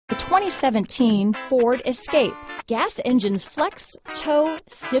2017 Ford Escape. Gas engines flex, tow,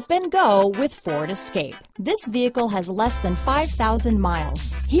 sip and go with Ford Escape. This vehicle has less than 5,000 miles.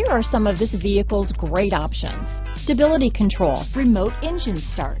 Here are some of this vehicle's great options: stability control, remote engine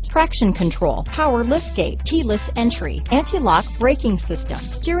start, traction control, power liftgate, keyless entry, anti-lock braking system,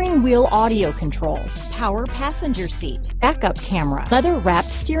 steering wheel audio controls, power passenger seat, backup camera,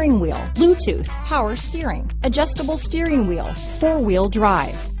 leather-wrapped steering wheel, Bluetooth, power steering, adjustable steering wheel, four-wheel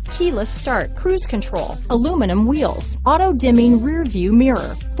drive, keyless start, cruise control, aluminum wheels, auto-dimming rear view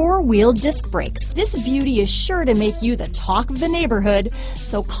mirror, four-wheel disc brakes. This beauty is sure to make you the talk of the neighborhood,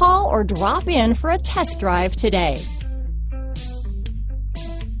 so call or drop in for a test drive today.